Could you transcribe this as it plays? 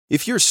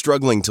If you're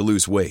struggling to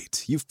lose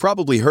weight, you've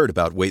probably heard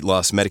about weight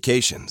loss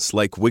medications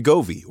like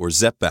Wegovy or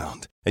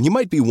Zepbound, and you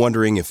might be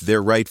wondering if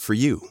they're right for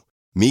you.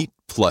 Meet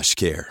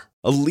PlushCare,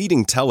 a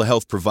leading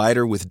telehealth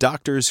provider with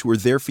doctors who are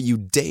there for you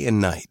day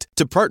and night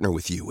to partner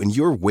with you in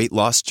your weight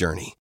loss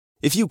journey.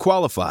 If you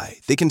qualify,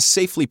 they can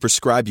safely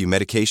prescribe you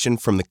medication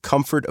from the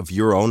comfort of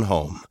your own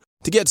home.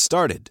 To get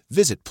started,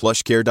 visit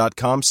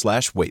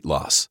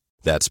plushcare.com/weightloss.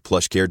 That's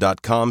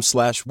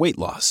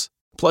plushcare.com/weightloss.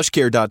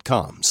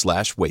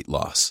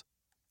 plushcare.com/weightloss.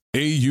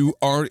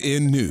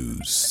 AURN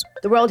News.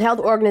 The World Health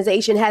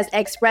Organization has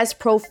expressed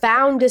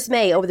profound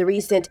dismay over the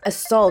recent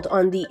assault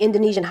on the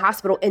Indonesian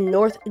hospital in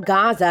North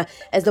Gaza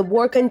as the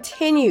war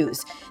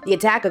continues. The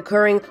attack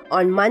occurring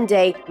on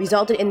Monday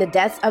resulted in the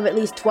deaths of at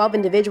least 12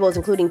 individuals,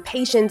 including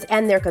patients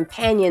and their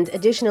companions.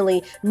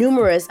 Additionally,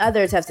 numerous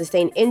others have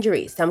sustained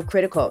injuries, some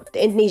critical.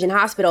 The Indonesian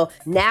hospital,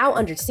 now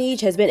under siege,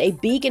 has been a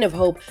beacon of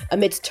hope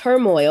amidst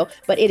turmoil,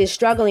 but it is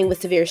struggling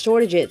with severe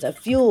shortages of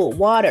fuel,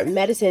 water,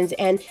 medicines,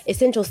 and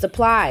essential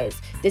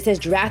supplies. This has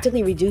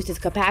drastically reduced its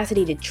capacity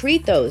to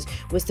treat those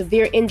with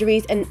severe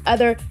injuries and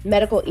other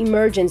medical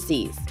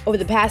emergencies. Over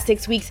the past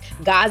 6 weeks,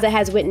 Gaza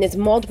has witnessed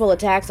multiple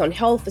attacks on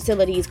health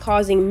facilities,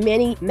 causing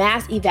many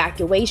mass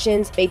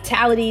evacuations,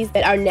 fatalities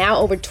that are now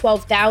over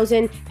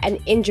 12,000, and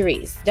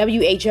injuries.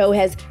 WHO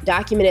has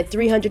documented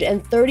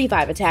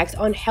 335 attacks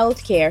on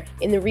healthcare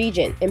in the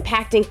region,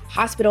 impacting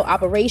hospital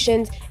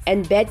operations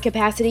and bed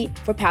capacity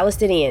for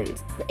Palestinians.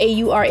 For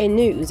AURN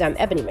News, I'm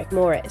Ebony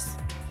McMorris.